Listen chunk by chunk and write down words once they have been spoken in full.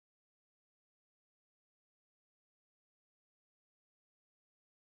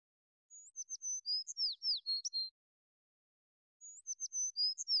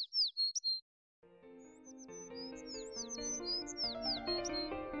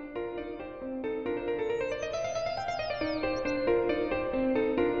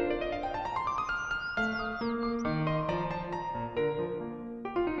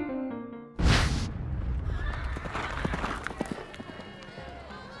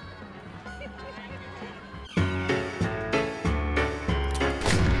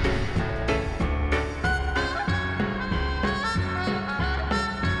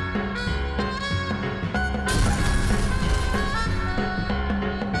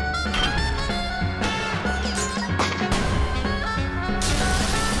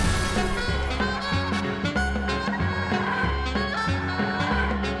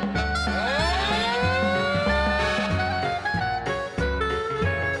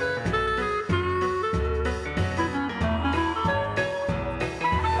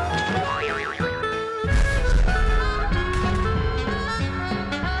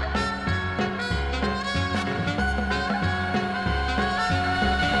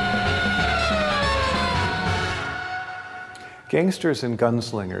Gangsters and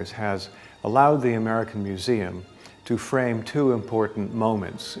Gunslingers has allowed the American Museum to frame two important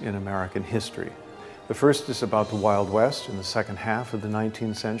moments in American history. The first is about the Wild West in the second half of the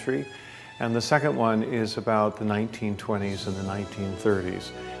 19th century, and the second one is about the 1920s and the 1930s,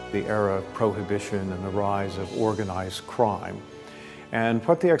 the era of Prohibition and the rise of organized crime. And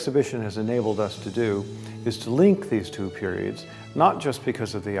what the exhibition has enabled us to do is to link these two periods, not just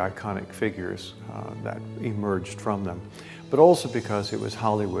because of the iconic figures that emerged from them, but also because it was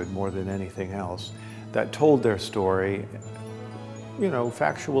Hollywood more than anything else that told their story, you know,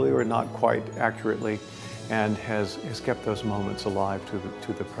 factually or not quite accurately, and has kept those moments alive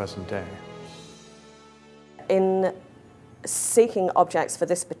to the present day. In seeking objects for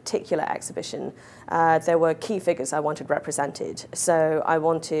this particular exhibition, there were key figures I wanted represented. So I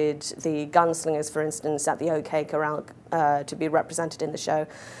wanted the gunslingers, for instance, at the OK Corral to be represented in the show.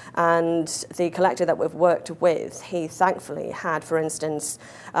 And the collector that we've worked with, he thankfully had, for instance,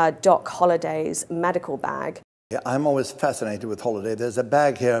 Doc Holliday's medical bag. Yeah, I'm always fascinated with Holliday. There's a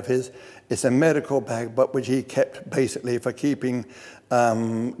bag here of his. It's a medical bag, but which he kept basically for keeping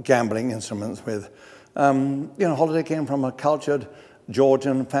gambling instruments with. You know, Holliday came from a cultured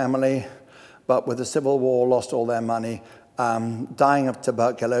Georgian family, but with the Civil War lost all their money, dying of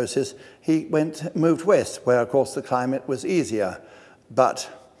tuberculosis. He moved west, where of course the climate was easier, but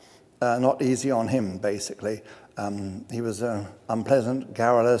not easy on him, basically. He was unpleasant,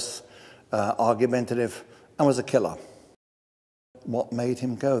 garrulous, argumentative, and was a killer. What made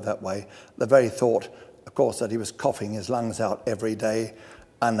him go that way? The very thought, of course, that he was coughing his lungs out every day,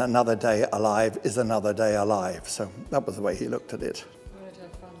 and another day alive is another day alive. So that was the way he looked at it. He wanted to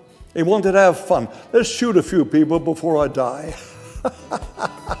have fun. He wanted to have fun. Let's shoot a few people before I die.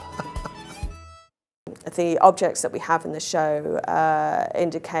 The objects that we have in the show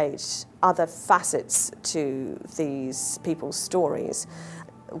indicate other facets to these people's stories.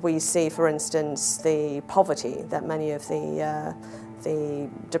 We see, for instance, the poverty that many of the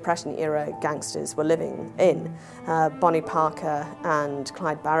Depression-era gangsters were living in. Bonnie Parker and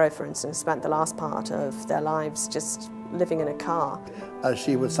Clyde Barrow, for instance, spent the last part of their lives just living in a car. As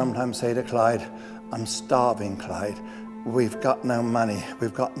she would sometimes say to Clyde, "I'm starving, Clyde. We've got no money,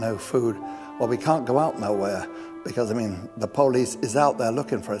 we've got no food. Well, we can't go out nowhere because, I mean, the police is out there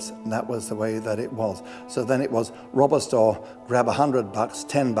looking for us." And that was the way that it was. So then it was rob a store, grab $100,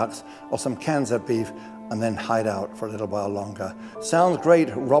 $10, or some cans of beef, and then hide out for a little while longer. Sounds great,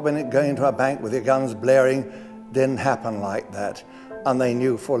 robbing it, going to a bank with your guns blaring. Didn't happen like that. And they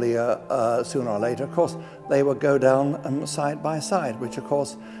knew fully sooner or later, of course, they would go down side by side, which of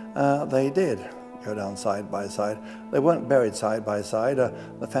course they did go down side by side. They weren't buried side by side.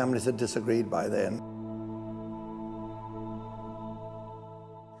 The families had disagreed by then.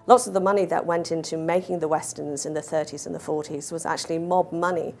 Lots of the money that went into making the westerns in the 30s and the 40s was actually mob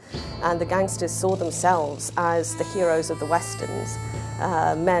money, and the gangsters saw themselves as the heroes of the westerns,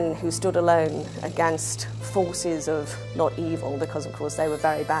 men who stood alone against forces of, not evil, because of course they were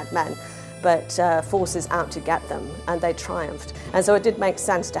very bad men, but forces out to get them, and they triumphed. And so it did make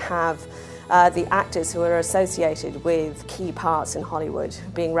sense to have the actors who are associated with key parts in Hollywood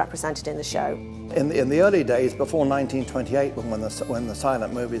being represented in the show. In the early days, before 1928, when the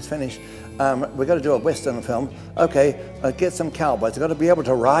silent movies finished, we're going to do a Western film. Okay, get some cowboys. They've got to be able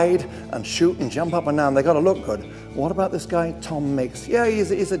to ride and shoot and jump up and down. They've got to look good. What about this guy, Tom Mix? Yeah,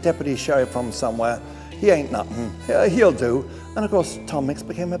 he's a deputy sheriff from somewhere. He ain't nothing. He'll do. And of course, Tom Mix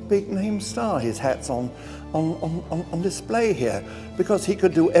became a big name star. His hat's on display here because he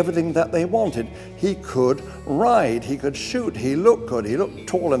could do everything that they wanted. He could ride, he could shoot, he looked good, he looked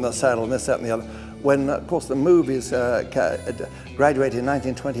tall in the saddle and this, that and the other. When, of course, the movies graduated in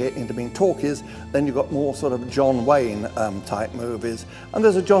 1928 into being talkies, then you got more sort of John Wayne type movies. And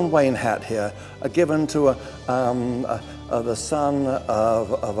there's a John Wayne hat here, given to the son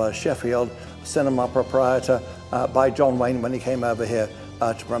of a Sheffield cinema proprietor by John Wayne when he came over here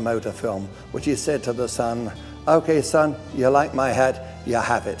to promote a film, which he said to the son, "Okay, son, you like my hat, you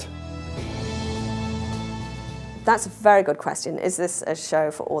have it." That's a very good question. Is this a show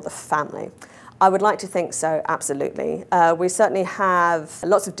for all the family? I would like to think so, absolutely. We certainly have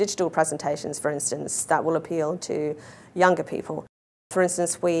lots of digital presentations, for instance, that will appeal to younger people. For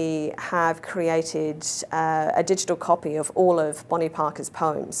instance, we have created a digital copy of all of Bonnie Parker's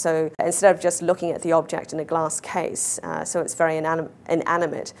poems. So instead of just looking at the object in a glass case, so it's very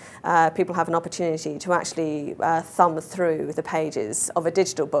inanimate, people have an opportunity to actually thumb through the pages of a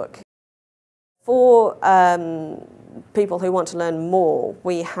digital book. For people who want to learn more,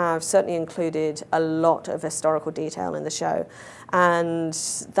 we have certainly included a lot of historical detail in the show. And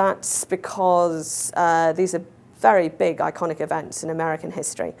that's because these are very big, iconic events in American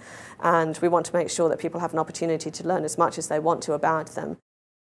history. And we want to make sure that people have an opportunity to learn as much as they want to about them.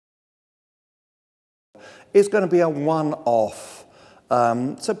 It's going to be a one-off.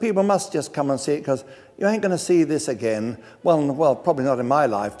 So people must just come and see it, because you ain't going to see this again. Well, probably not in my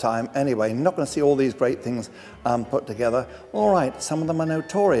lifetime anyway. You're not going to see all these great things put together. All right, some of them are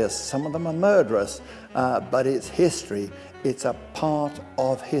notorious, some of them are murderous, but it's history. It's a part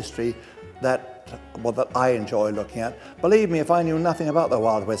of history that I enjoy looking at. Believe me, if I knew nothing about the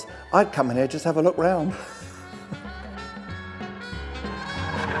Wild West, I'd come in here just have a look round.